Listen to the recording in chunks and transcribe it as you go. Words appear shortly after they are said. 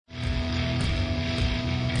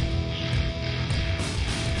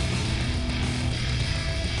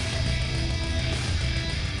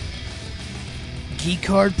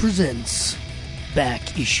Keycard presents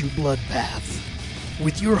Back Issue Bloodbath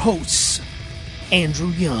with your hosts, Andrew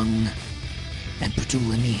Young and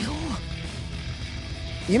Petula Neal.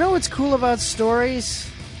 You know what's cool about stories?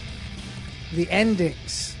 The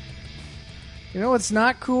endings. You know what's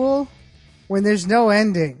not cool? When there's no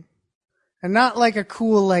ending. And not like a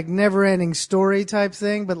cool, like, never-ending story type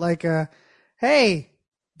thing, but like a, hey,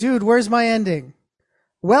 dude, where's my ending?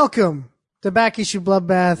 Welcome to Back Issue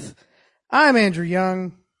Bloodbath. I'm Andrew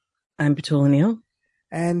Young. I'm Petula Neal.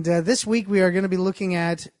 And this week we are going to be looking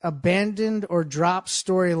at abandoned or dropped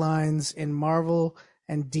storylines in Marvel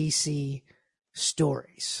and DC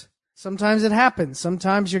stories. Sometimes it happens.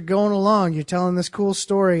 Sometimes you're going along, you're telling this cool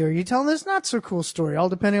story, or you're telling this not so cool story, all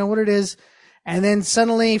depending on what it is. And then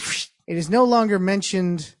suddenly it is no longer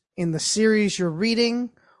mentioned in the series you're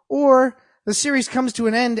reading, or the series comes to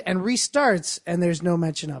an end and restarts and there's no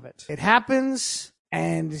mention of it. It happens,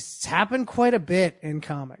 and it's happened quite a bit in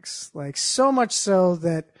comics. Like, so much so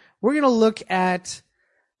that we're going to look at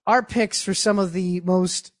our picks for some of the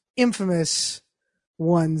most infamous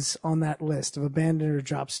ones on that list of abandoned or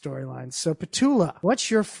dropped storylines. So, Petula, what's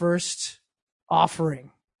your first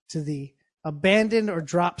offering to the abandoned or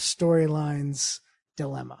dropped storylines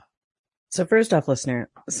dilemma? So first off, listener,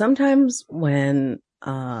 sometimes when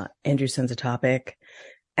Andrew sends a topic,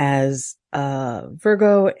 as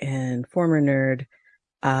Virgo and former nerd,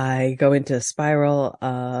 I go into a spiral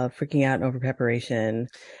of freaking out and over preparation.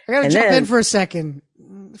 I gotta jump in for a second.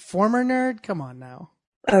 Former nerd? Come on now.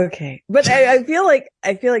 Okay. But I feel like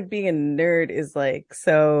being a nerd is like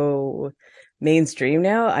so mainstream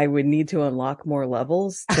now. I would need to unlock more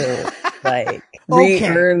levels to like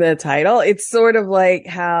re-earn the title. It's sort of like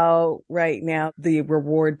how right now the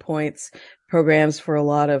reward points programs for a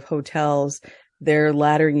lot of hotels, they're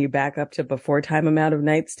laddering you back up to before time amount of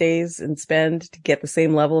night stays and spend to get the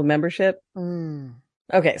same level of membership.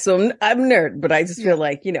 Okay, so I'm nerd, but I just feel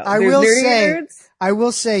like, you know, I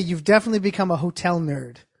will say you've definitely become a hotel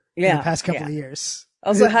nerd in the past couple of years.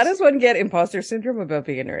 Also, how does one get imposter syndrome about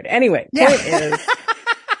being a nerd? Anyway, point is,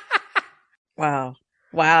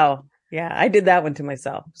 wow. Yeah, I did that one to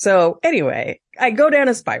myself. So anyway, I go down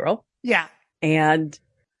a spiral. Yeah. And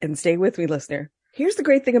stay with me, listener. Here's the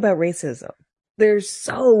great thing about racism. There's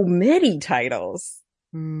so many titles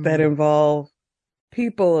that involve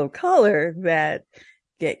people of color that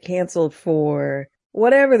get canceled for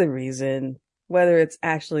whatever the reason, whether it's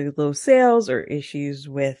actually low sales or issues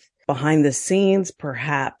with behind the scenes.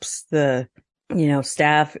 Perhaps the,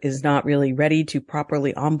 staff is not really ready to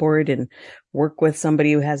properly onboard and work with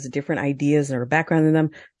somebody who has different ideas or a background than them.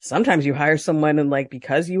 Sometimes you hire someone and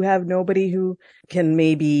because you have nobody who can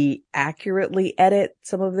maybe accurately edit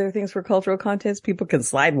some of their things for cultural context, people can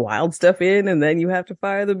slide wild stuff in and then you have to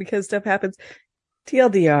fire them because stuff happens.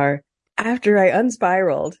 TLDR, after I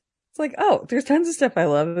unspiraled, it's like, oh, there's tons of stuff I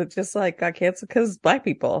love that just got canceled because Black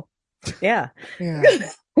people. Yeah. Yeah.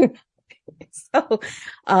 So,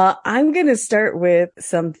 I'm going to start with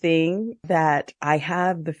something that I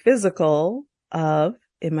have the physical of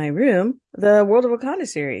in my room, the World of Wakanda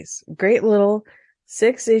series. Great little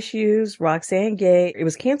 6 issues, Roxane Gay. It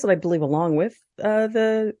was canceled, I believe, along with,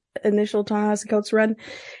 the initial Ta-Nehisi Coates run.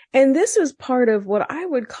 And this is part of what I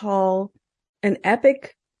would call an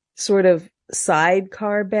epic sort of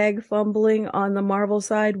sidecar bag fumbling on the Marvel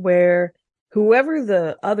side, where whoever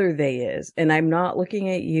the other they is, and I'm not looking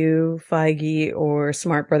at you, Feige, or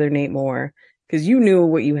smart brother Nate Moore, because you knew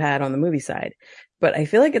what you had on the movie side. But I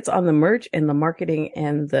feel like it's on the merch and the marketing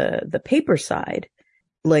and the paper side.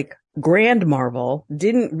 Like, Grand Marvel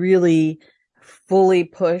didn't really fully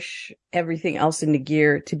push everything else into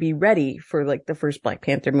gear to be ready for the first Black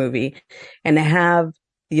Panther movie and to have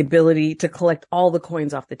the ability to collect all the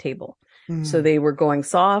coins off the table. So they were going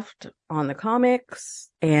soft on the comics,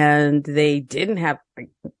 and they didn't have,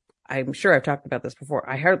 I'm sure I've talked about this before.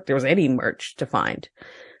 I heard there was any merch to find.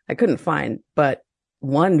 I couldn't find but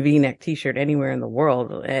one V-neck t-shirt anywhere in the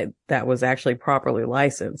world that was actually properly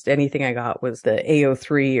licensed. Anything I got was the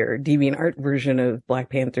AO3 or DeviantArt version of Black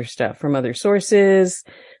Panther stuff from other sources.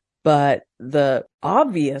 But the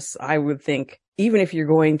obvious, I would think, even if you're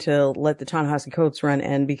going to let the Ta-Nehisi Coates run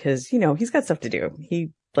end, because, he's got stuff to do.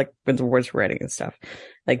 He wins awards for writing and stuff.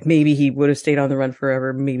 Maybe he would have stayed on the run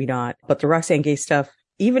forever, maybe not. But the Roxane Gay stuff,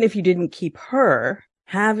 even if you didn't keep her,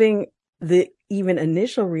 having the even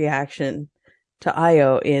initial reaction to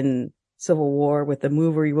Io in Civil War with the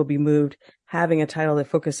Move or You Will Be Moved, having a title that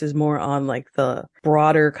focuses more on the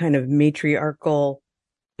broader kind of matriarchal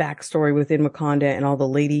backstory within Wakanda and all the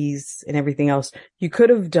ladies and everything else, you could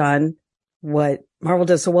have done what Marvel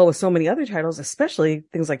does so well with so many other titles, especially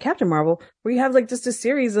things like Captain Marvel, where you have just a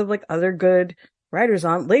series of other good writers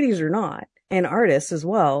on, ladies or not, and artists as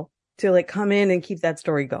well, to like come in and keep that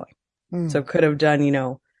story going. So could have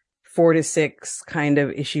done, 4 to 6 kind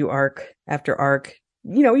of issue arc after arc.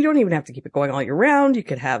 You don't even have to keep it going all year round. You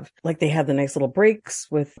could have, like, they had the nice little breaks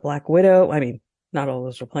with Black Widow. I mean, not all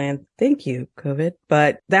those were planned. Thank you, COVID.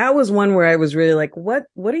 But that was one where I was really like, what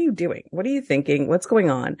are you doing? What are you thinking? What's going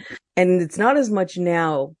on? And it's not as much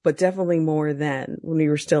now, but definitely more then when we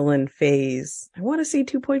were still in phase, I want to say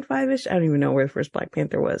 2.5-ish. I don't even know where the first Black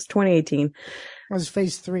Panther was. 2018. It was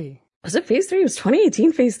phase 3. Was it phase 3? It was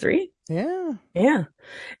 2018 phase 3? Yeah. Yeah.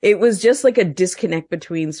 It was just like a disconnect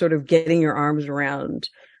between sort of getting your arms around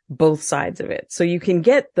both sides of it. So you can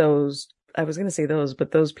get those, I was going to say those,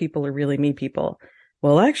 but those people are really me people.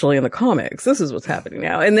 Well, actually in the comics, this is what's happening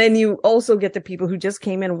now. And then you also get the people who just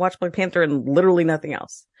came in and watched Black Panther and literally nothing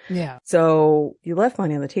else. Yeah. So you left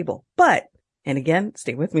money on the table. But, and again,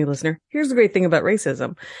 stay with me, listener. Here's the great thing about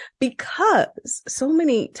racism. Because so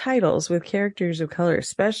many titles with characters of color,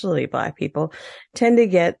 especially Black people, tend to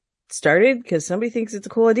get started because somebody thinks it's a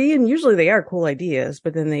cool idea, and usually they are cool ideas,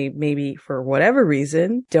 but then they maybe for whatever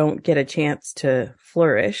reason don't get a chance to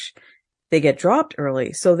flourish. They get dropped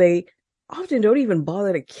early, so they often don't even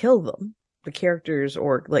bother to kill them, the characters,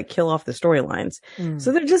 or like kill off the storylines.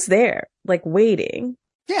 So they're just there, like waiting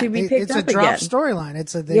to be picked up again. It's a drop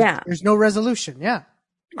storyline. There's no resolution. Yeah.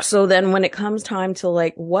 So then when it comes time to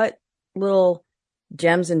like what little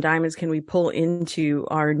gems and diamonds can we pull into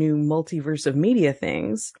our new multiverse of media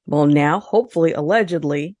things? Well, now, hopefully,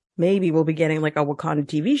 allegedly, maybe we'll be getting like a Wakanda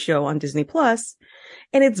TV show on Disney Plus,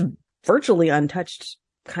 and it's virtually untouched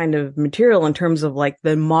kind of material in terms of like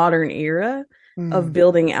the modern era of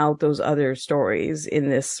building out those other stories in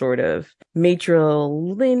this sort of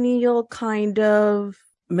matrilineal kind of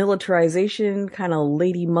militarization, kind of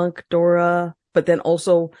Lady Monk Dora, but then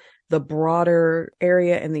also the broader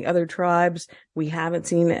area and the other tribes. We haven't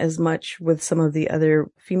seen as much with some of the other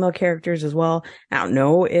female characters as well. I don't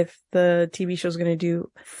know if the TV show is going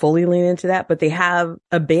to fully lean into that, but they have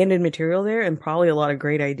abandoned material there and probably a lot of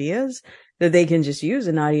great ideas that they can just use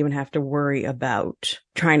and not even have to worry about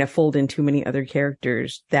trying to fold in too many other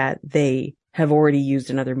characters that they have already used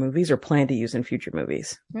in other movies or plan to use in future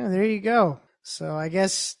movies. Yeah, there you go. So I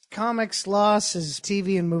guess comics loss is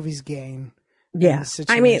TV and movies gain. Yeah.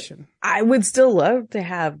 I mean, I would still love to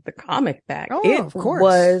have the comic back. Oh, of course.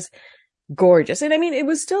 Was gorgeous. And I mean, it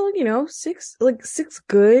was still, 6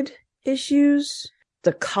 good issues.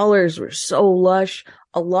 The colors were so lush.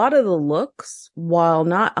 A lot of the looks, while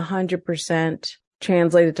not 100%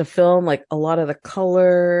 translated to film, like a lot of the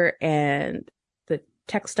color and the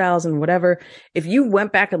textiles and whatever, if you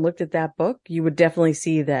went back and looked at that book, you would definitely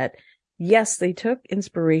see that, yes, they took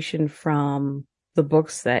inspiration from the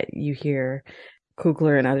books that you hear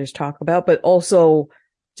Coogler and others talk about, but also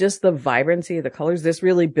just the vibrancy of the colors. This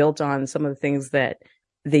really built on some of the things that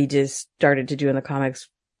they just started to do in the comics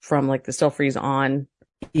from like the still freeze on,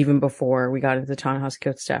 even before we got into the Ta-Nehisi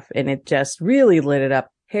Coates stuff. And it just really lit it up.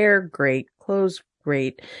 Hair, great. Clothes,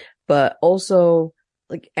 great. But also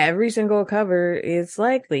like every single cover is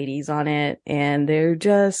like ladies on it and they're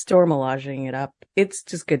just stormolaging it up. It's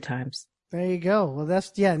just good times. There you go. Well,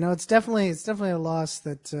 it's definitely a loss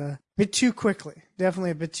that a bit too quickly.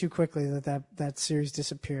 Definitely a bit too quickly that series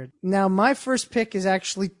disappeared. Now, my first pick is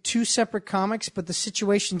actually 2 separate comics, but the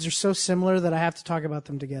situations are so similar that I have to talk about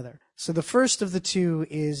them together. So the first of the 2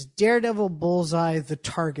 is Daredevil Bullseye The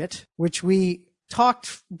Target, which we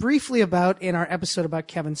talked briefly about in our episode about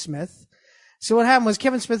Kevin Smith. So what happened was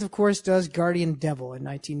Kevin Smith, of course, does Guardian Devil in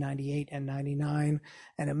 1998 and 99,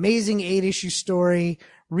 an amazing 8-issue story,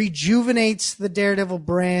 rejuvenates the Daredevil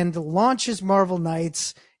brand, launches Marvel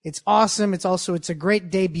Knights. It's awesome. It's a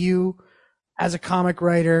great debut as a comic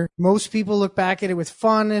writer. Most people look back at it with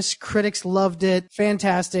fondness. Critics loved it.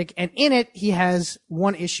 Fantastic. And in it, he has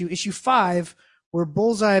one issue 5, where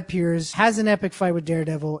Bullseye appears, has an epic fight with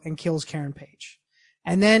Daredevil, and kills Karen Page.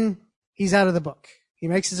 And then he's out of the book. He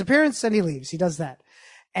makes his appearance and he leaves. He does that.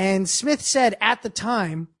 And Smith said at the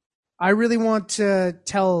time, I really want to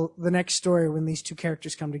tell the next story when these 2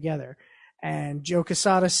 characters come together. And Joe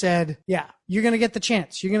Quesada said, yeah, you're going to get the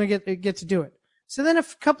chance. You're going to get to do it. So then a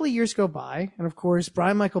couple of years go by. And of course,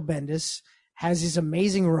 Brian Michael Bendis has his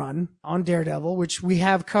amazing run on Daredevil, which we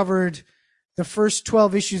have covered the first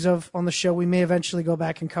 12 issues of on the show. We may eventually go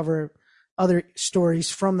back and cover other stories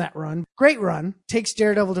from that run. Great run. Takes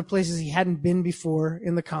Daredevil to places he hadn't been before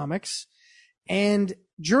in the comics. And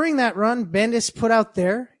during that run, Bendis put out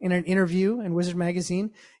there in an interview in Wizard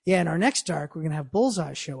Magazine, in our next arc, we're going to have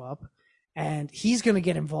Bullseye show up and he's going to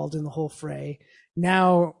get involved in the whole fray.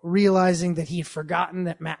 Now realizing that he had forgotten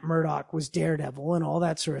that Matt Murdock was Daredevil and all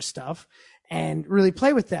that sort of stuff. and really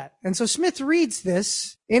play with that. And so Smith reads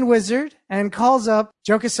this in Wizard and calls up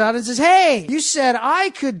Joe Quesada and says, hey, you said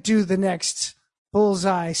I could do the next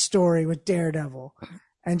Bullseye story with Daredevil.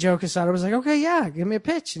 And Joe Quesada was like, okay, yeah, give me a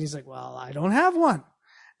pitch. And he's like, well, I don't have one.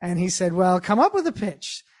 And he said, well, come up with a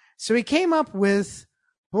pitch. So he came up with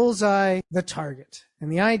Bullseye, the Target.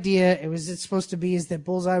 And the idea it's supposed to be is that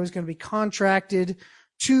Bullseye was going to be contracted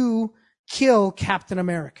to kill Captain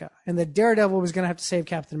America, and that Daredevil was going to have to save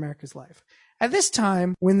Captain America's life. At this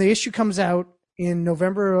time, when the issue comes out in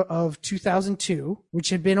November of 2002, which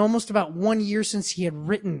had been almost about 1 year since he had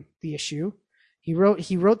written the issue, he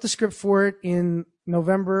wrote the script for it in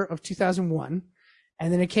November of 2001,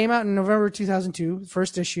 and then it came out in November of 2002, the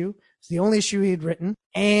first issue. It's the only issue he had written.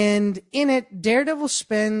 And in it, Daredevil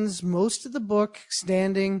spends most of the book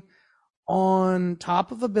standing on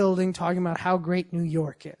top of a building talking about how great New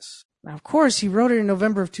York is. Now, of course, he wrote it in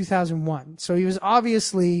November of 2001. So he was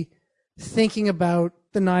obviously thinking about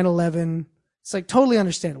the 9/11. It's like totally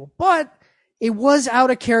understandable. But it was out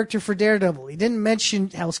of character for Daredevil. He didn't mention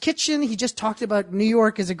Hell's Kitchen. He just talked about New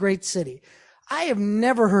York as a great city. I have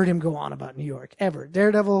never heard him go on about New York, ever.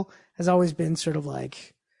 Daredevil has always been sort of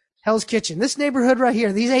like Hell's Kitchen. This neighborhood right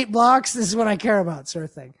here, these 8 blocks, this is what I care about, sort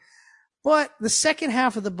of thing. But the second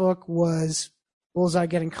half of the book was Bullseye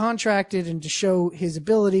getting contracted, and to show his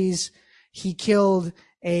abilities, he killed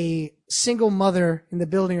a single mother in the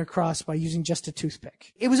building across by using just a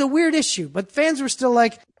toothpick. It was a weird issue, but fans were still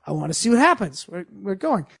like, I want to see what happens. We're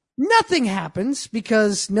going. Nothing happens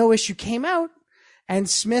because no issue came out. And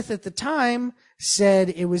Smith at the time said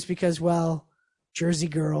it was because, well, Jersey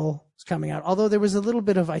Girl was coming out. Although there was a little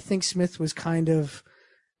bit of, I think Smith was kind of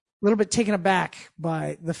a little bit taken aback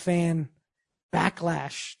by the fan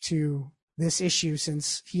backlash to this issue,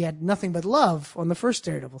 since he had nothing but love on the first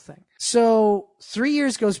Daredevil thing. So 3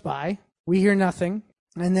 years goes by. We hear nothing.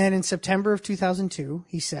 And then in September of 2002,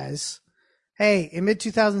 he says, hey, in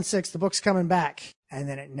mid-2006, the book's coming back. And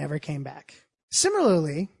then it never came back.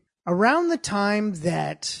 Similarly, around the time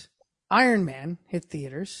that Iron Man hit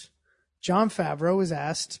theaters, Jon Favreau was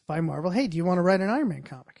asked by Marvel, hey, do you want to write an Iron Man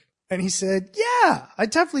comic? And he said, yeah, I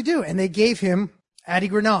definitely do. And they gave him Adi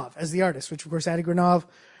Granov as the artist, which, of course, Adi Granov,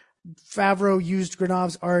 Favreau used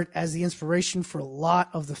Granov's art as the inspiration for a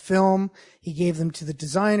lot of the film. He gave them to the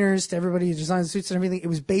designers, to everybody who designed the suits and everything. It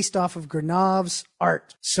was based off of Granov's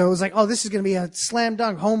art. So it was like, oh, this is going to be a slam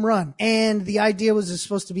dunk home run. And the idea was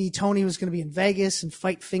supposed to be Tony was going to be in Vegas and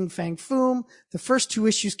fight Fin Fang Foom. The first 2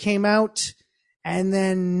 issues came out, and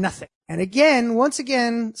then nothing. And again, once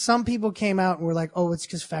again, some people came out and were like, oh, it's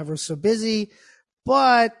because Favreau's so busy.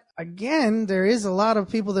 But again, there is a lot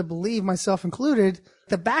of people that believe, myself included,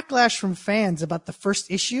 the backlash from fans about the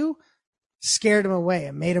first issue scared him away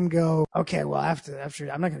and made him go, okay, well, after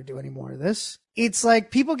I'm not going to do any more of this. It's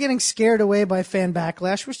like people getting scared away by fan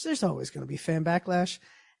backlash, which there's always going to be fan backlash.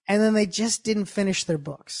 And then they just didn't finish their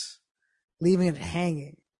books, leaving it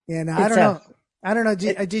hanging. And I don't know.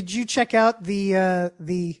 Did you check out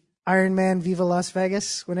the Iron Man Viva Las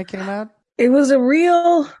Vegas when it came out? It was a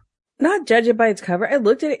real, not judge it by its cover. I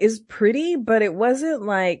looked at it, it's pretty, but it wasn't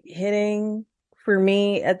like hitting for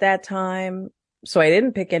me at that time. So I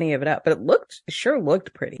didn't pick any of it up, but it sure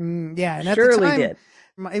looked pretty. Yeah. And surely at the time,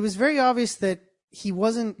 did. It was very obvious that he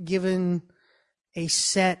wasn't given a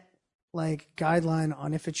set like guideline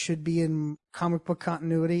on if it should be in comic book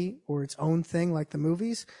continuity or its own thing like the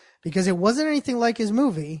movies, because it wasn't anything like his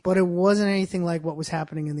movie, but it wasn't anything like what was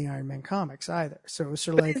happening in the Iron Man comics either. So it was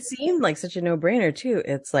sort of like, it seemed like such a no-brainer too.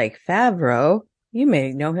 It's like Favreau, you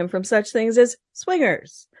may know him from such things as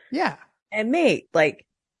Swingers. Yeah. And mate, like,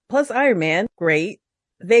 plus Iron Man, great.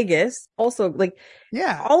 Vegas, also, like,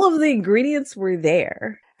 yeah, all of the ingredients were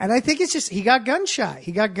there. And I think it's just, he got gun shy.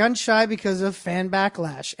 He got gun shy because of fan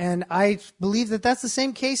backlash. And I believe that that's the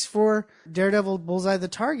same case for Daredevil Bullseye the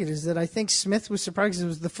Target, is that I think Smith was surprised because it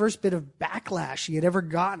was the first bit of backlash he had ever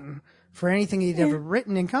gotten for anything he'd ever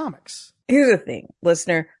written in comics. Here's the thing,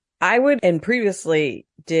 listener. I would, and previously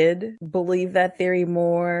did believe that theory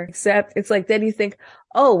more, except it's like, then you think,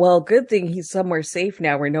 oh, well, good thing he's somewhere safe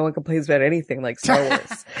now where no one complains about anything like Star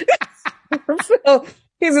Wars. So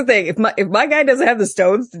here's the thing. If my guy doesn't have the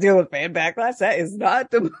stones to deal with fan backlash, that is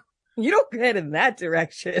not you don't head in that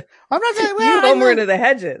direction. I'm not saying, you homer into the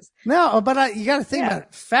hedges. No, but you got to think about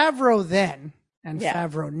it. Favreau then and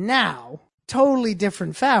Favreau now, totally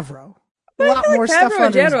different Favreau. But a lot more stuff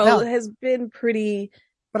under his belt. Has been pretty.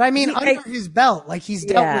 But I mean, under his belt, like he's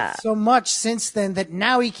dealt with so much since then that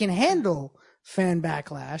now he can handle fan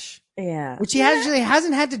backlash. Yeah. Which he actually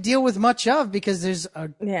hasn't had to deal with much of because there's a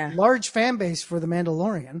large fan base for The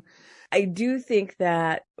Mandalorian. I do think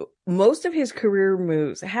that most of his career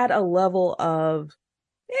moves had a level of,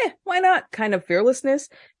 why not kind of fearlessness.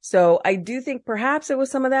 So I do think perhaps it was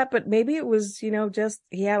some of that, but maybe it was, just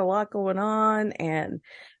he had a lot going on, and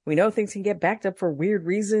we know things can get backed up for weird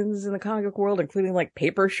reasons in the comic book world, including like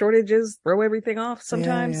paper shortages, throw everything off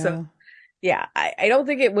sometimes. Yeah. So yeah, I don't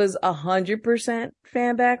think it was 100%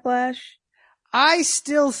 fan backlash. I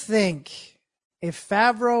still think if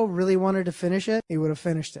Favreau really wanted to finish it, he would have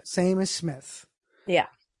finished it. Same as Smith. Yeah.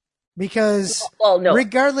 Because no.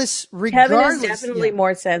 regardless, Kevin is definitely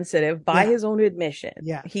more sensitive by his own admission.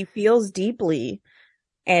 Yeah. He feels deeply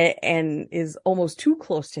and is almost too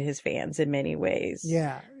close to his fans in many ways.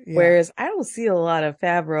 Yeah. Whereas I don't see a lot of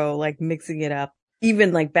Favreau like mixing it up,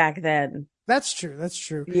 even like back then. That's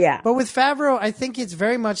true. Yeah. But with Favreau, I think it's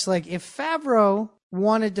very much like if Favreau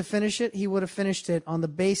wanted to finish it, he would have finished it on the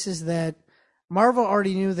basis that Marvel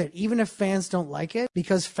already knew that even if fans don't like it,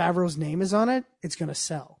 because Favreau's name is on it, it's going to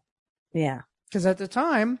sell. Yeah. Because at the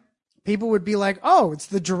time, people would be like, oh, it's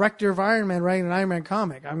the director of Iron Man writing an Iron Man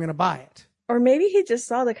comic. I'm going to buy it. Or maybe he just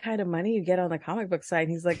saw the kind of money you get on the comic book side.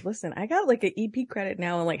 And he's like, listen, I got like an EP credit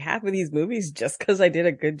now in like half of these movies just because I did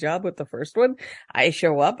a good job with the first one. I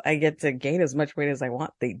show up, I get to gain as much weight as I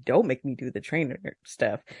want. They don't make me do the trainer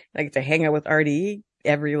stuff. I get to hang out with RDE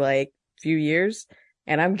every like few years,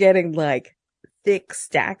 and I'm getting like thick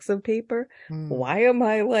stacks of paper. Why am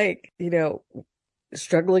I like,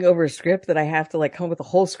 struggling over a script that I have to like come up with a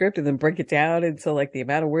whole script and then break it down into like the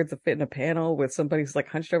amount of words that fit in a panel with somebody who's like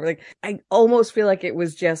hunched over? Like, I almost feel like it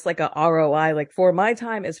was just like a ROI. Like, for my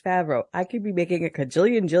time as Favreau, I could be making a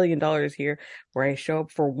jillion dollars here where I show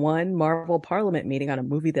up for one Marvel Parliament meeting on a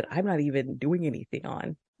movie that I'm not even doing anything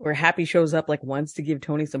on, where Happy shows up like once to give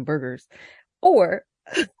Tony some burgers, or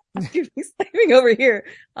he's sleeping over here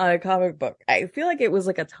on a comic book. I feel like it was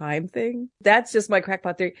like a time thing. That's just my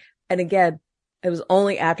crackpot theory. And again, it was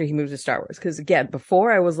only after he moved to Star Wars. Because again,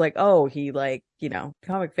 before I was like, oh, he like,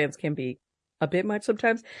 comic fans can be a bit much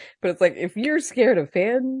sometimes. But it's like, if you're scared of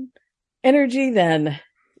fan energy, then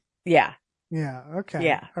yeah. Yeah. Okay.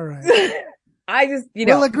 Yeah. All right. I just,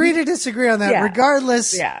 We'll agree to disagree on that. Yeah.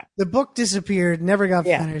 Regardless, Yeah. the book disappeared, never got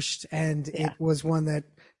finished. And it was one that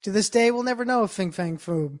to this day, we'll never know if Fin Fang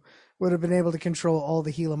Foom would have been able to control all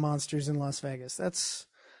the Gila monsters in Las Vegas.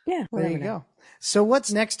 There you go. So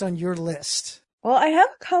what's next on your list? Well, I have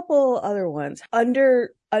a couple other ones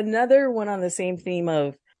under another one on the same theme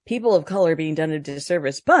of people of color being done a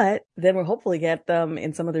disservice, but then we'll hopefully get them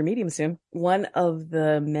in some other medium soon. One of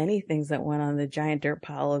the many things that went on the giant dirt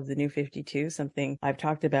pile of the New 52, something I've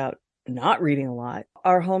talked about not reading a lot,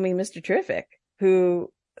 our homie Mr. Terrific,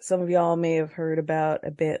 who some of y'all may have heard about a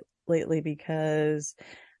bit lately because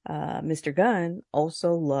Mr. Gunn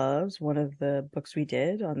also loves one of the books we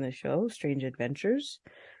did on the show, Strange Adventures.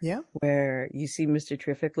 Yeah. Where you see Mr.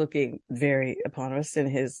 Terrific looking very eponymous in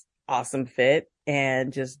his awesome fit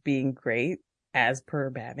and just being great as per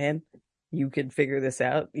Batman. You could figure this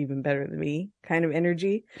out even better than me kind of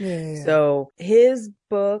energy. Yeah. So his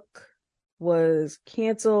book was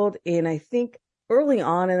canceled in, I think, early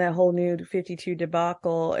on in that whole New 52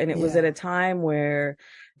 debacle. And it was at a time where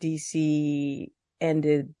DC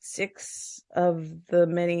ended 6 of the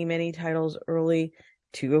many, many titles early,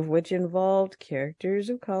 2 of which involved characters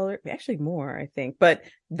of color. Actually more, I think. But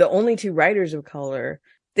the only 2 writers of color,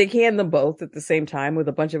 they canned them both at the same time with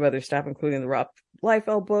a bunch of other stuff, including the Rob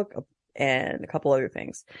Liefeld book and a couple other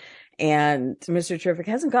things. And Mr. Terrific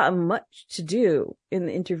hasn't gotten much to do in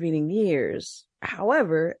the intervening years.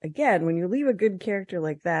 However, again, when you leave a good character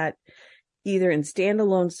like that, either in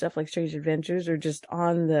standalone stuff like Strange Adventures or just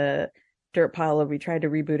on the dirt pile of we tried to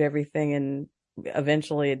reboot everything and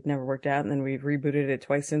eventually it never worked out, and then we've rebooted it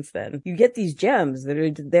twice since then. You get these gems that are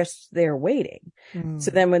they're waiting. So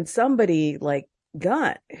then when somebody like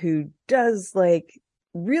Gunn, who does like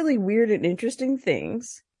really weird and interesting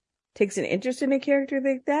things, takes an interest in a character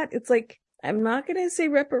like that, it's like, I'm not gonna say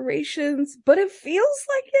reparations, but it feels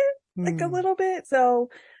like it, like a little bit. So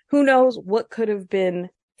who knows what could have been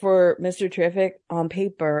for Mr. Terrific on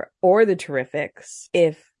paper or the Terrifics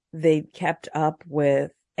if they kept up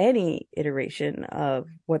with any iteration of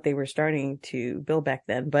what they were starting to build back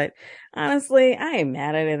then. But honestly, I am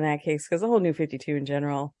mad at it in that case because the whole New 52 in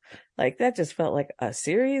general, like that just felt like a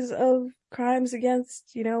series of crimes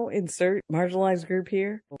against, insert marginalized group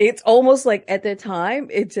here. It's almost like at the time,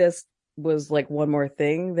 it just was like one more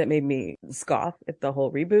thing that made me scoff at the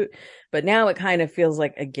whole reboot. But now it kind of feels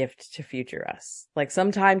like a gift to future us. Like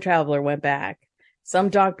some time traveler went back. Some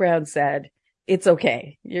Doc Brown said, it's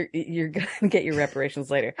okay. You're going to get your reparations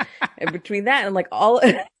later. And between that and like all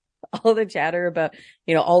all the chatter about,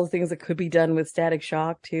 all the things that could be done with Static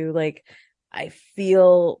Shock too. Like, I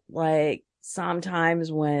feel like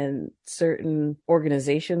sometimes when certain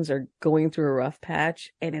organizations are going through a rough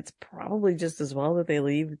patch, and it's probably just as well that they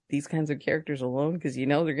leave these kinds of characters alone, because they're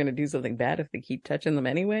going to do something bad if they keep touching them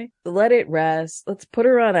anyway. Let it rest. Let's put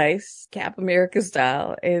her on ice, Cap America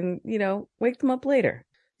style, and, wake them up later.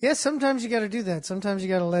 Yeah, sometimes you got to do that. Sometimes you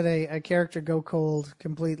got to let a character go cold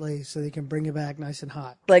completely so they can bring it back nice and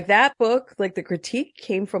hot. Like that book, like the critique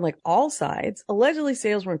came from like all sides. Allegedly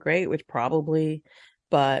sales weren't great, which probably,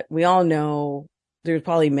 but we all know there's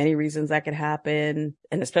probably many reasons that could happen.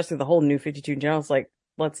 And especially the whole New 52 in general. It's like,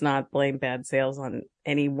 let's not blame bad sales on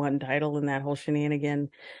any one title in that whole shenanigan.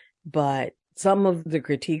 But some of the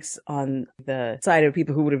critiques on the side of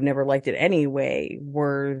people who would have never liked it anyway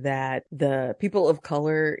were that the people of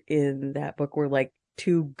color in that book were like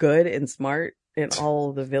too good and smart, and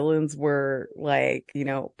all the villains were like,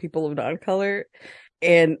 people of non-color.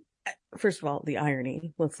 And first of all, the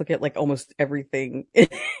irony. Let's look at like almost everything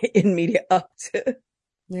in media up to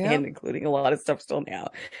and including a lot of stuff still now.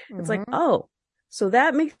 It's like, oh, so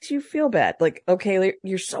that makes you feel bad. Like, okay,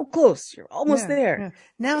 you're so close. You're almost there. Yeah.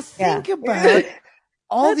 Now think about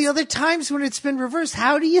all the other times when it's been reversed.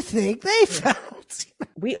 How do you think they felt?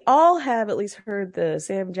 We all have at least heard the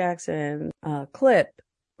Sam Jackson clip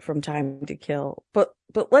from Time to Kill. But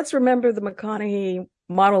let's remember the McConaughey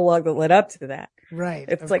monologue that led up to that. Right.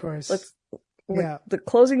 It's of like, course. the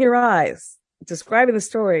closing your eyes, describing the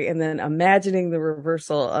story, and then imagining the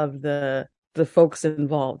reversal of the folks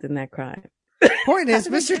involved in that crime. Point is,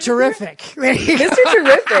 Mr. Terrific. Mr.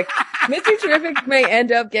 Terrific may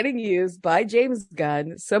end up getting used by James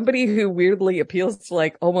Gunn, somebody who weirdly appeals to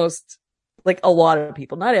like almost like a lot of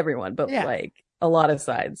people, not everyone, but like a lot of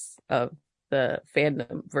sides of the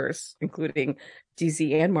fandom verse, including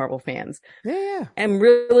DC and Marvel fans. Yeah. I'm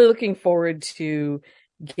really looking forward to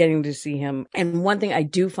getting to see him. And one thing I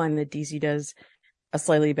do find that DC does a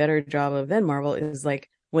slightly better job of than Marvel is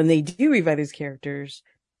like when they do revive these characters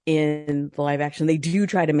in the live action, they do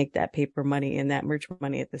try to make that paper money and that merch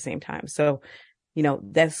money at the same time. So,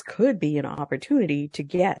 this could be an opportunity to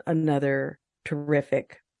get another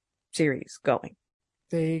terrific series going.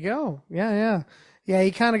 There you go. Yeah. He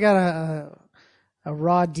kind of got a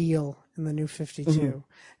raw deal in the New 52. Mm-hmm.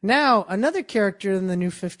 Now, another character in the New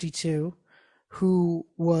 52 who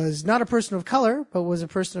was not a person of color, but was a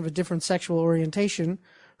person of a different sexual orientation,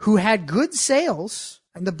 who had good sales,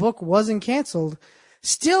 and the book wasn't canceled,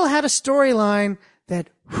 still had a storyline that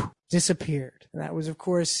disappeared. And that was, of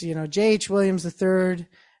course, J.H. Williams III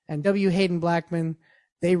and W. Hayden Blackman.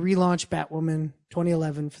 They relaunched Batwoman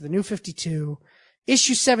 2011 for the New 52.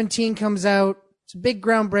 Issue 17 comes out. It's a big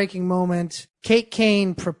groundbreaking moment. Kate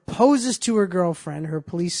Kane proposes to her girlfriend, her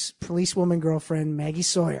policewoman girlfriend, Maggie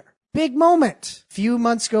Sawyer. Big moment. A few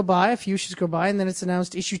issues go by, and then it's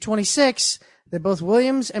announced issue 26 that both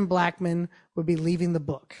Williams and Blackman would be leaving the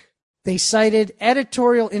book. They cited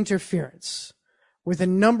editorial interference with a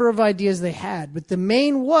number of ideas they had, but the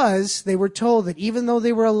main was they were told that even though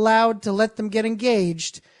they were allowed to let them get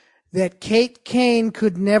engaged, that Kate Kane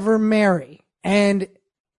could never marry. And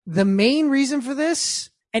the main reason for this,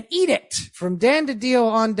 an edict from Dan DiDio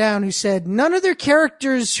on down, who said none of their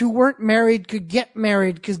characters who weren't married could get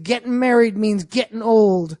married because getting married means getting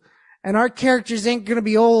old, and our characters ain't gonna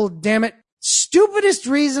be old, damn it. Stupidest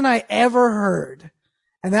reason I ever heard.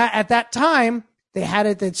 And that at that time, they had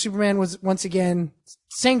it that Superman was once again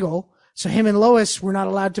single, so him and Lois were not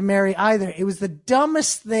allowed to marry either. It was the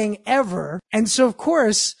dumbest thing ever. And so, of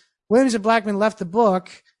course, Williams and Blackman left the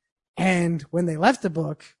book, and when they left the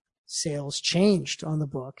book, sales changed on the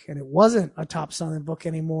book, and it wasn't a top-selling book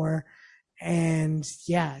anymore. And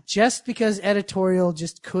just because editorial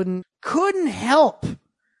just couldn't help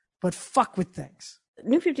but fuck with things.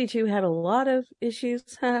 New 52 had a lot of issues,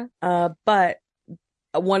 but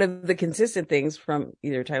one of the consistent things from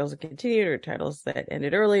either titles that continued or titles that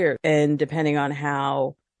ended earlier, and depending on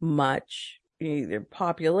how much either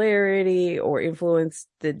popularity or influence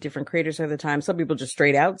the different creators at the time, some people just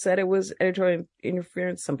straight out said it was editorial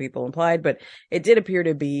interference, some people implied, but it did appear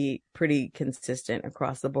to be pretty consistent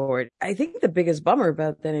across the board. I think the biggest bummer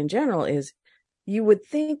about that in general is you would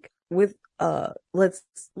think with let's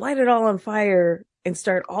light it all on fire and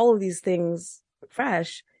start all of these things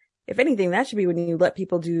fresh. If anything, that should be when you let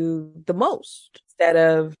people do the most instead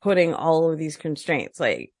of putting all of these constraints.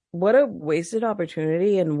 Like, what a wasted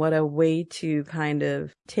opportunity, and what a way to kind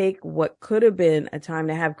of take what could have been a time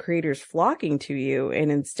to have creators flocking to you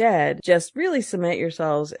and instead just really cement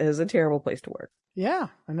yourselves as a terrible place to work. Yeah.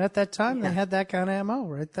 And at that time, they had that kind of MO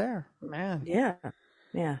right there. Man. Yeah.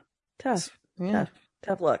 Tough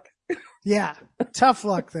luck. Yeah, tough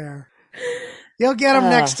luck there. You'll get them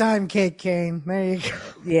next time, Kate Kane. There you go.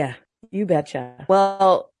 Yeah, you betcha.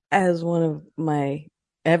 Well, as one of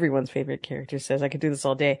everyone's favorite characters says, I could do this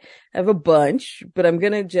all day. I have a bunch, but I'm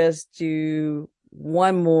going to just do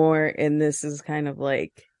one more. And this is kind of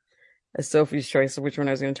like a Sophie's choice of which one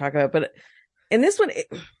I was going to talk about. But in this one,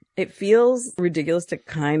 it feels ridiculous to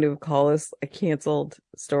kind of call this a canceled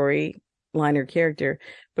storyline or character,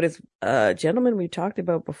 but it's a gentleman we talked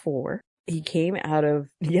about before. He came out of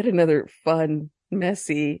yet another fun,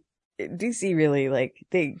 messy DC. Really, like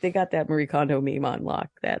they got that Marie Kondo meme on lock,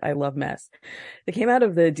 that I love mess. They came out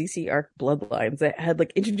of the DC arc Bloodlines that had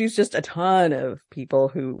like introduced just a ton of people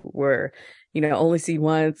who were, only seen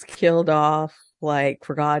once, killed off, like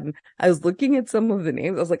forgotten. I was looking at some of the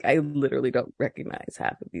names. I was like, I literally don't recognize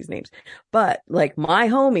half of these names. But like my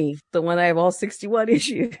homie, the one I have all 61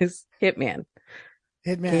 issues, Hitman.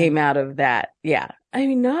 Came out of that. Yeah. I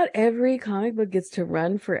mean, not every comic book gets to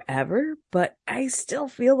run forever, but I still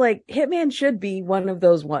feel like Hitman should be one of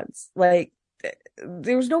those ones. Like,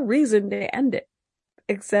 there was no reason to end it,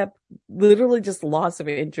 except literally just loss of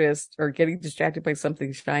interest or getting distracted by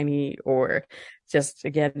something shiny or just,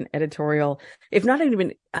 again, editorial, if not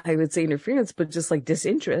even, I would say interference, but just like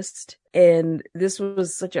disinterest. And this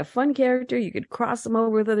was such a fun character. You could cross him over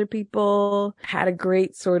with other people, had a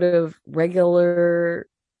great sort of regular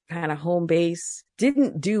kind of home base,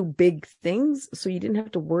 didn't do big things. So you didn't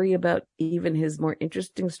have to worry about even his more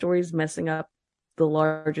interesting stories messing up the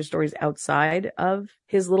larger stories outside of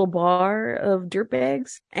his little bar of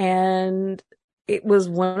dirtbags. And it was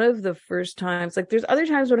one of the first times, like there's other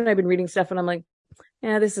times when I've been reading stuff and I'm like,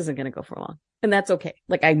 yeah, this isn't going to go for long. And that's okay.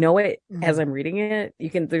 Like I know it as I'm reading it.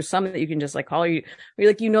 There's some that you can just like call you, or you're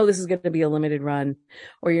like, this is going to be a limited run,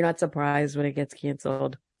 or you're not surprised when it gets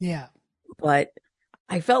canceled. Yeah. But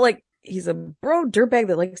I felt like he's a bro dirtbag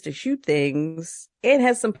that likes to shoot things and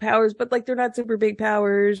has some powers, but like they're not super big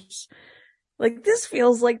powers. Like this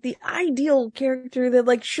feels like the ideal character that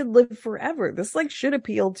like should live forever. This like should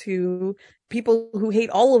appeal to people who hate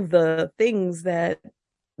all of the things that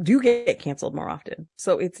do get canceled more often.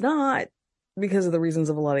 So it's not because of the reasons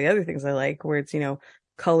of a lot of the other things I like, where it's,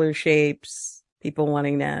 color shapes, people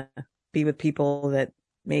wanting to be with people that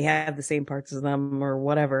may have the same parts as them or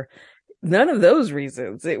whatever. None of those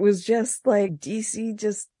reasons. It was just like DC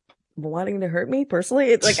just wanting to hurt me personally.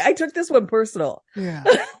 It's like, I took this one personal. Yeah.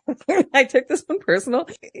 I took this one personal.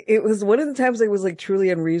 It was one of the times I was like truly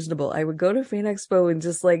unreasonable. I would go to Fan Expo and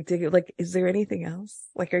just like dig it. Like, is there anything else?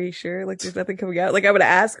 Like, are you sure? Like, there's nothing coming out? Like, I would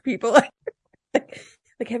ask people, like,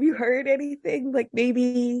 have you heard anything? Like,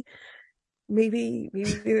 maybe they're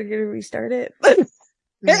going to restart it.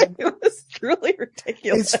 It was truly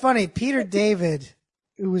ridiculous. It's funny. Peter David,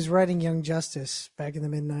 who was writing Young Justice back in the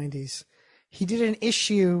mid-90s, he did an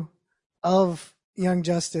issue of Young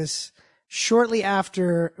Justice shortly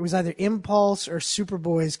after it was either Impulse or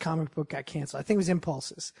Superboy's comic book got canceled. I think it was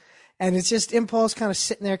Impulse's. And it's just Impulse kind of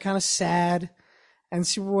sitting there kind of sad. And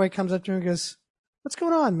Superboy comes up to him and goes, "What's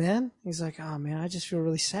going on, man?" He's like, "Oh, man, I just feel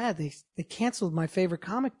really sad. They canceled my favorite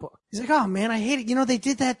comic book." He's like, "Oh, man, I hate it. They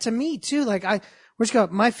did that to me, too. Like,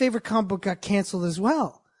 my favorite comic book got canceled as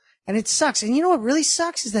well. And it sucks. And you know what really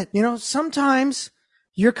sucks is that, sometimes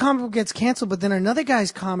your comic book gets canceled, but then another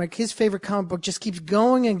guy's comic, his favorite comic book, just keeps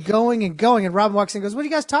going and going and going. And Robin walks in and goes, "What are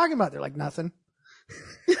you guys talking about?" They're like, "Nothing."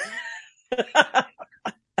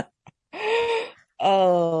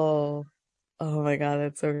 Oh my God,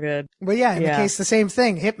 that's so good. But yeah, in the case, the same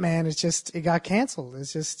thing. Hitman, it got canceled.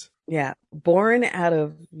 It's just. Yeah. Born out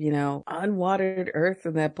of, unwatered earth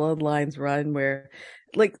in that Bloodlines run where,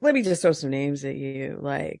 like, let me just throw some names at you,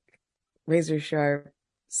 like Razor Sharp,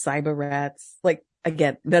 Cyber Rats, like,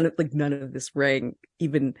 again, none of this rang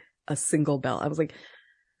even a single bell. I was like,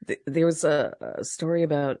 there was a story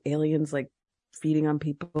about aliens, like, feeding on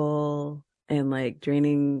people and, like,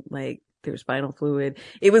 draining, like, their spinal fluid.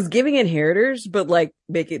 It was giving Inheritors, but, like,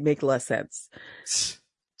 make less sense.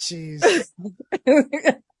 Jeez.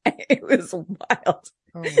 It was wild.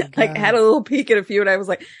 Oh my God. I had a little peek at a few and I was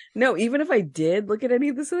like, no, even if I did look at any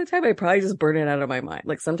of this at the time, I'd probably just burn it out of my mind.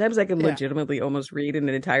 Like sometimes I can legitimately almost read an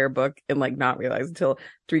entire book and like not realize until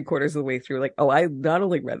 3/4 of the way through, like, oh, I not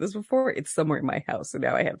only read this before, it's somewhere in my house. And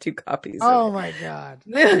now I have 2 copies. Oh my God.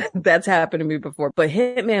 That's happened to me before. But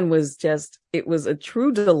Hitman was it was a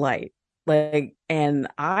true delight. Like, and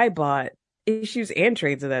I bought issues and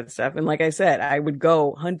trades of that stuff. And like I said, I would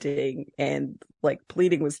go hunting and like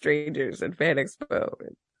pleading with strangers at Fan Expo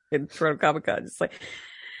and in Toronto Comic Con. Just like,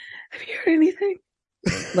 have you heard anything?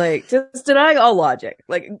 Like, just denying all logic.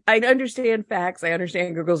 Like, I understand facts. I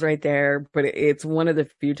understand Google's right there, but it's one of the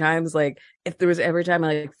few times, like, if there was every time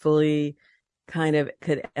I like fully kind of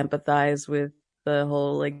could empathize with the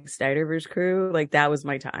whole like Snyderverse crew, like that was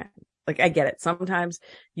my time. Like, I get it. Sometimes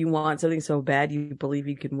you want something so bad, you believe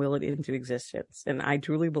you can will it into existence. And I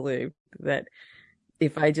truly believe that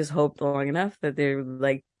if I just hoped long enough that they would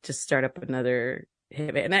like just start up another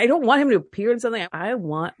Hitman. And I don't want him to appear in something. I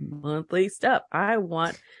want monthly stuff. I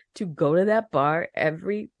want to go to that bar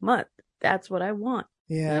every month. That's what I want.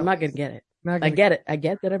 Yeah. And I'm not going to get it. Not I gonna- get it. I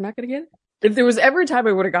get that I'm not going to get it. If there was ever a time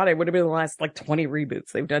I would have got it, it would have been the last like 20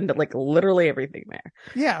 reboots. They've done like literally everything there.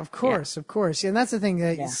 Yeah, of course. Yeah, and that's the thing.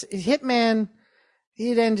 That Yeah. Hitman,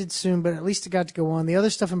 it ended soon, but at least it got to go on. The other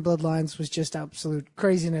stuff in Bloodlines was just absolute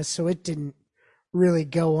craziness, so it didn't really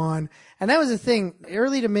go on. And that was the thing.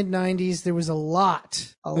 Early to mid 90s, there was a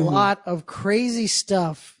lot of crazy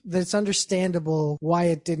stuff that's understandable why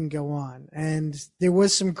it didn't go on. And there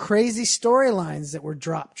was some crazy storylines that were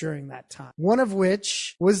dropped during that time. One of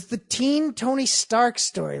which was the teen Tony Stark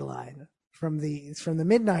storyline from the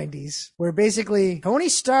mid 90s, where basically Tony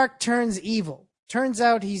Stark turns evil. Turns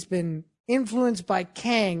out he's been influenced by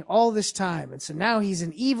Kang all this time. And so now he's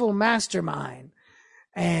an evil mastermind.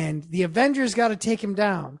 And the Avengers got to take him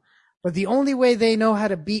down. But the only way they know how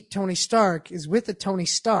to beat Tony Stark is with a Tony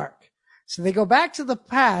Stark. So they go back to the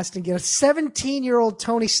past and get a 17-year-old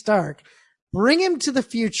Tony Stark, bring him to the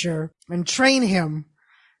future, and train him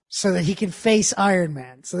so that he can face Iron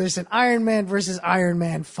Man. So there's an Iron Man versus Iron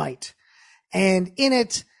Man fight. And in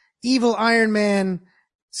it, evil Iron Man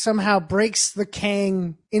somehow breaks the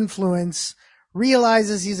Kang influence,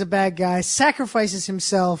 realizes he's a bad guy, sacrifices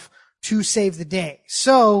himself to save the day.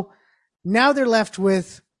 So now they're left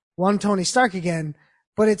with one Tony Stark again,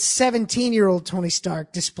 but it's 17-year-old Tony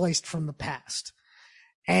Stark displaced from the past.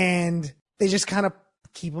 And they just kind of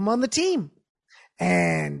keep him on the team.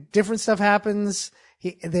 And different stuff happens.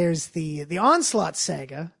 There's the Onslaught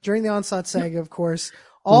saga. During the Onslaught saga, of course,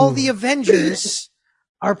 all the Avengers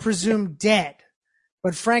are presumed dead.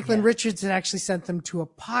 But Franklin Richards had actually sent them to a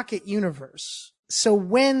pocket universe. So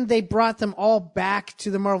when they brought them all back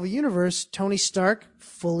to the Marvel Universe, Tony Stark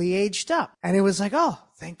fully aged up. And it was like, oh,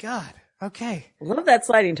 thank God. Okay. Love that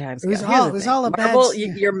sliding time scale. It was all a Marvel,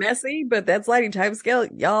 bad... you're messy, but that sliding time scale,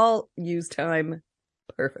 y'all use time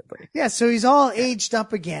perfectly. Yeah, so he's all aged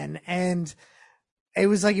up again. And it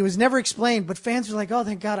was like, it was never explained, but fans were like, oh,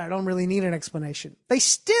 thank God, I don't really need an explanation. They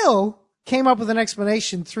still came up with an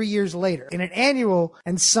explanation 3 years later in an annual,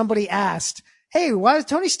 and somebody asked, hey, why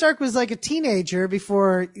Tony Stark was like a teenager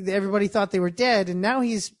before everybody thought they were dead, and now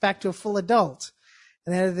he's back to a full adult.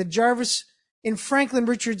 And then the Jarvis, in Franklin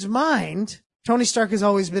Richards' mind, Tony Stark has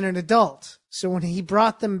always been an adult. So when he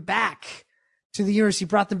brought them back to the universe, he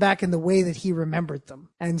brought them back in the way that he remembered them.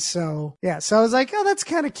 And so, yeah, so I was like, oh, that's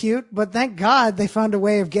kind of cute. But thank God they found a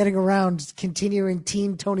way of getting around continuing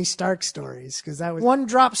teen Tony Stark stories, because that was one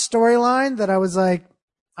drop storyline that I was like,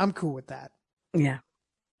 I'm cool with that. Yeah.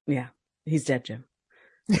 Yeah. He's dead, Jim.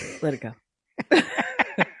 Let it go.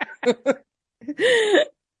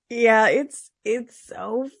 Yeah, it's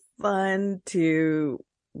so fun to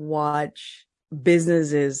watch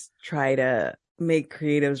businesses try to make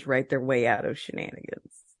creatives write their way out of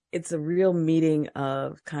shenanigans. It's a real meeting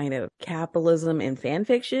of kind of capitalism and fan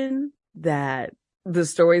fiction, that the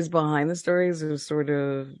stories behind the stories are sort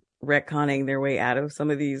of retconning their way out of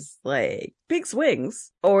some of these like big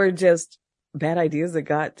swings, or just bad ideas that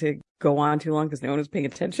got to go on too long because no one was paying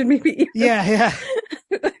attention, maybe. Yeah.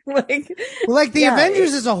 The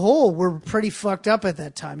Avengers as a whole were pretty fucked up at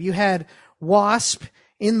that time. You had Wasp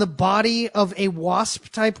in the body of a wasp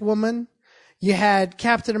type woman. You had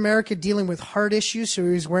Captain America dealing with heart issues, so he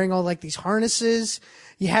was wearing all like these harnesses.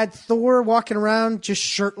 You had Thor walking around just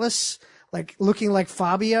shirtless, like looking like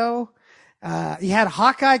Fabio. You had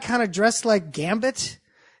Hawkeye kind of dressed like Gambit.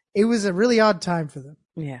 It was a really odd time for them.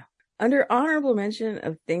 Yeah. Under honorable mention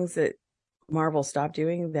of things that Marvel stopped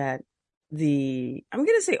doing, that I'm going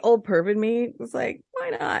to say old perv in me was like,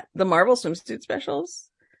 why not? The Marvel swimsuit specials.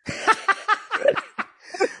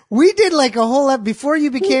 We did like a whole, before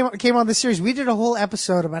you came on the series, we did a whole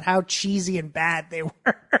episode about how cheesy and bad they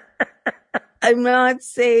were. I'm not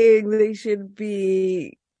saying they should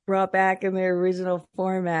be brought back in their original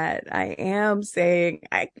format. I am saying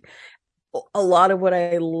a lot of what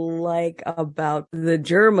I like about the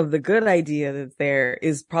germ of the good idea that's there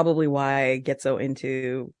is probably why I get so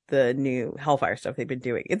into the new Hellfire stuff they've been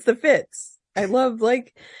doing. It's the fits. I love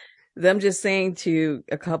like them just saying to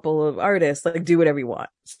a couple of artists, like, do whatever you want.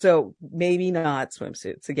 So maybe not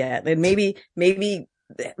swimsuits again. And maybe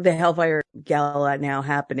the Hellfire Gala now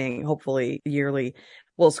happening, hopefully yearly,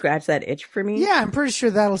 will scratch that itch for me. Yeah, I'm pretty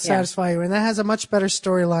sure that'll satisfy you. And that has a much better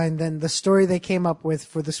storyline than the story they came up with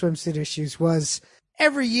for the swimsuit issues was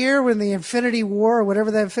every year when the Infinity War or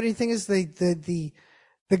whatever that Infinity thing is, the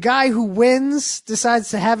guy who wins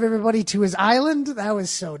decides to have everybody to his island. That was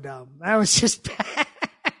so dumb. That was just bad.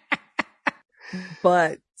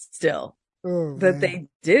 But still, they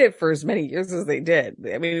did it for as many years as they did.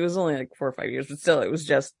 I mean, it was only like 4 or 5 years, but still, it was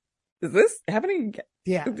just, is this happening?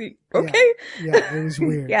 Yeah. Okay. Yeah, it was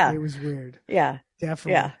weird. Yeah. It was weird. Yeah.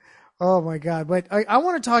 Definitely. Yeah. Oh my God. But I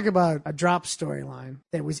want to talk about a drop storyline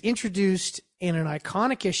that was introduced in an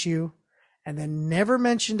iconic issue and then never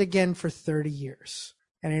mentioned again for 30 years.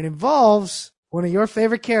 And it involves one of your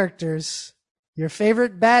favorite characters, your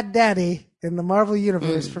favorite bad daddy in the Marvel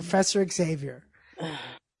Universe, Professor Xavier.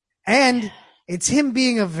 And it's him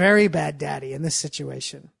being a very bad daddy in this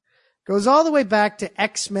situation. Goes all the way back to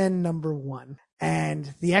X-Men #1.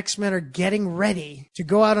 And the X-Men are getting ready to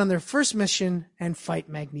go out on their first mission and fight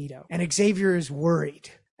Magneto. And Xavier is worried.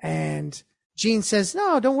 And Jean says,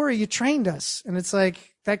 no, don't worry, you trained us. And it's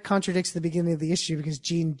like, that contradicts the beginning of the issue because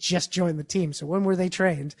Jean just joined the team. So when were they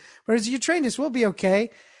trained? But as you trained us, we'll be okay.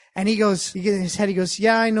 And he goes, he gets in his head, he goes,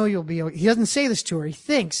 yeah, I know you'll be okay. He doesn't say this to her. He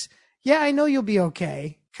thinks, yeah, I know you'll be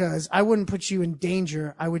okay because I wouldn't put you in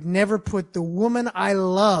danger. I would never put the woman I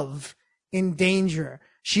love in danger.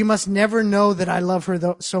 She must never know that I love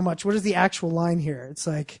her so much. What is the actual line here? It's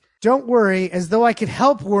like, don't worry, as though I could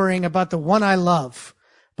help worrying about the one I love,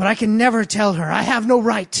 but I can never tell her. I have no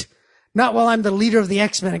right. Not while I'm the leader of the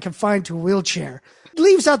X-Men and confined to a wheelchair.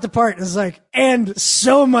 Leaves out the part and is like, and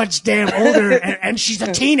so much damn older and she's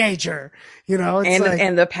a teenager, you know? It's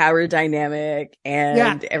and the power dynamic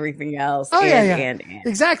and everything else. Oh, and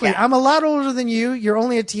exactly. Yeah. I'm a lot older than you. You're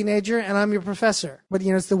only a teenager and I'm your professor. But,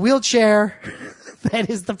 you know, it's the wheelchair that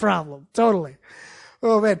is the problem. Totally.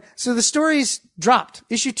 Oh, man. So the story's dropped.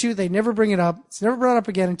 Issue 2, they never bring it up. It's never brought up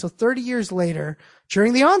again until 30 years later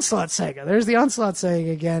during the Onslaught saga. There's the Onslaught saga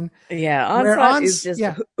again. Yeah, Onslaught is just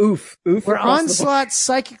oof. Where Onslaught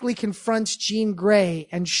psychically confronts Jean Grey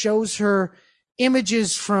and shows her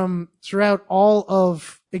images from throughout all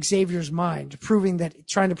of Xavier's mind,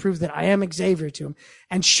 trying to prove that I am Xavier to him,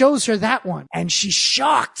 and shows her that one. And she's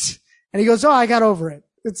shocked. And he goes, oh, I got over it.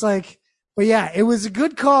 It's like, but yeah, it was a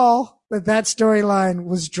good call that storyline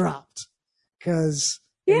was dropped. Cause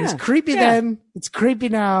it was creepy then. It's creepy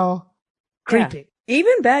now. Creepy. Yeah.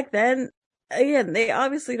 Even back then, again, they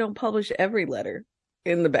obviously don't publish every letter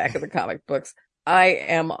in the back of the comic books. I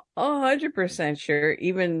am 100% sure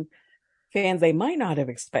even fans they might not have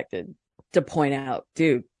expected to point out,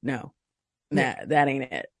 dude, no, that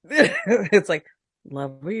ain't it. It's like,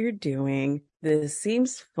 love what you're doing. This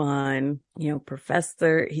seems fun. You know,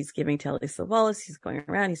 Professor, he's giving Telly Savalas. He's going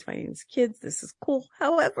around. He's fighting his kids. This is cool.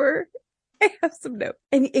 However, I have some notes.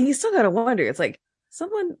 And you still got to wonder. It's like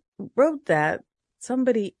someone wrote that.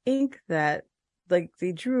 Somebody inked that. Like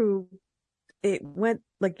they drew. It went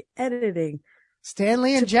like editing. Stan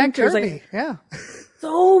Lee and Jack Kirby. Yeah.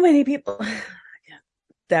 So many people.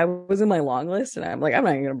 That was in my long list. And I'm like, I'm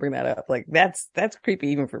not even going to bring that up. Like that's creepy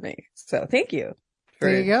even for me. So thank you.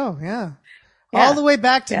 There you go. Yeah. All the way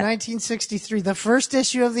back to 1963, the first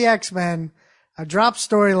issue of the X-Men, a drop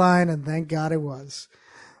storyline, and thank God it was.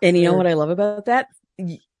 And you know what I love about that?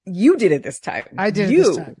 You did it this time. I did it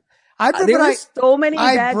this time. There were so many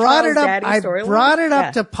bad Charles Daddy storylines. I brought it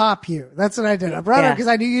up to pop you. That's what I did. I brought it up because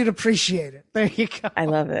I knew you'd appreciate it. There you go. I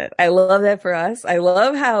love it. I love that for us. I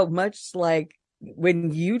love how much like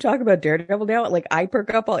when you talk about Daredevil now, like I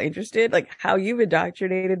perk up all interested, like how you've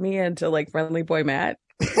indoctrinated me into like Friendly Boy Matt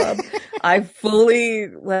Club. I fully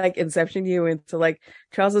like inception you into like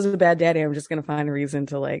Charles is a bad daddy. I'm just going to find a reason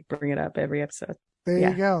to like bring it up every episode. There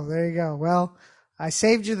you go. There you go. Well, I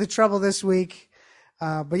saved you the trouble this week.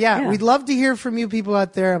 But we'd love to hear from you people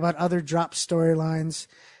out there about other drop storylines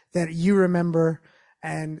that you remember,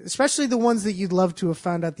 and especially the ones that you'd love to have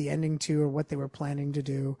found out the ending to or what they were planning to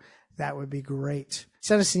do. That would be great.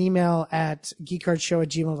 Send us an email at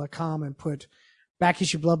geekcardshow@gmail.com and put Back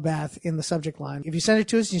Issue Bloodbath in the subject line. If you send it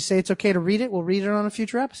to us and you say it's okay to read it, we'll read it on a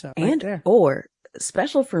future episode. Or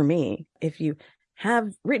special for me, if you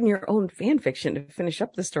have written your own fan fiction to finish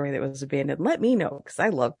up the story that was abandoned, let me know because I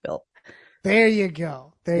love Bill. There you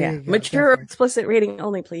go. There you go. Mature, explicit rating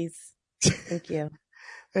only, please. Thank you.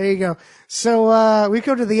 There you go. So we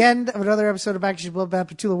come to the end of another episode of Back Issue Bloodbath.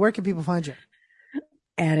 Petula, where can people find you?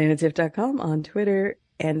 At Inative.com on Twitter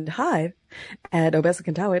and Hive at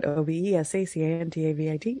Obesacantawit,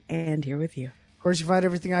 OBESACANTAVIT, and here with you. Of course, you find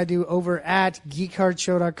everything I do over at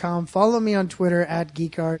geekheartshow.com. Follow me on Twitter at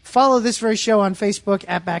geekheart. Follow this very show on Facebook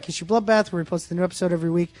at Back Issue Bloodbath, where we post a new episode every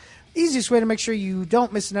week. The easiest way to make sure you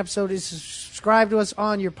don't miss an episode is to subscribe to us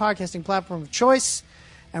on your podcasting platform of choice.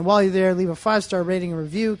 And while you're there, leave a 5-star rating and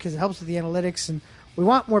review because it helps with the analytics. And we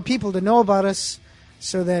want more people to know about us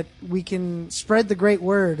so that we can spread the great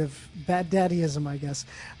word of bad daddyism, I guess.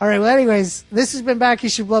 All right, well, anyways, this has been Back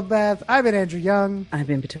Issue Bloodbath. I've been Andrew Young. I've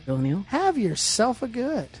been Patul O'Neill. Have yourself a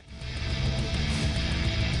good.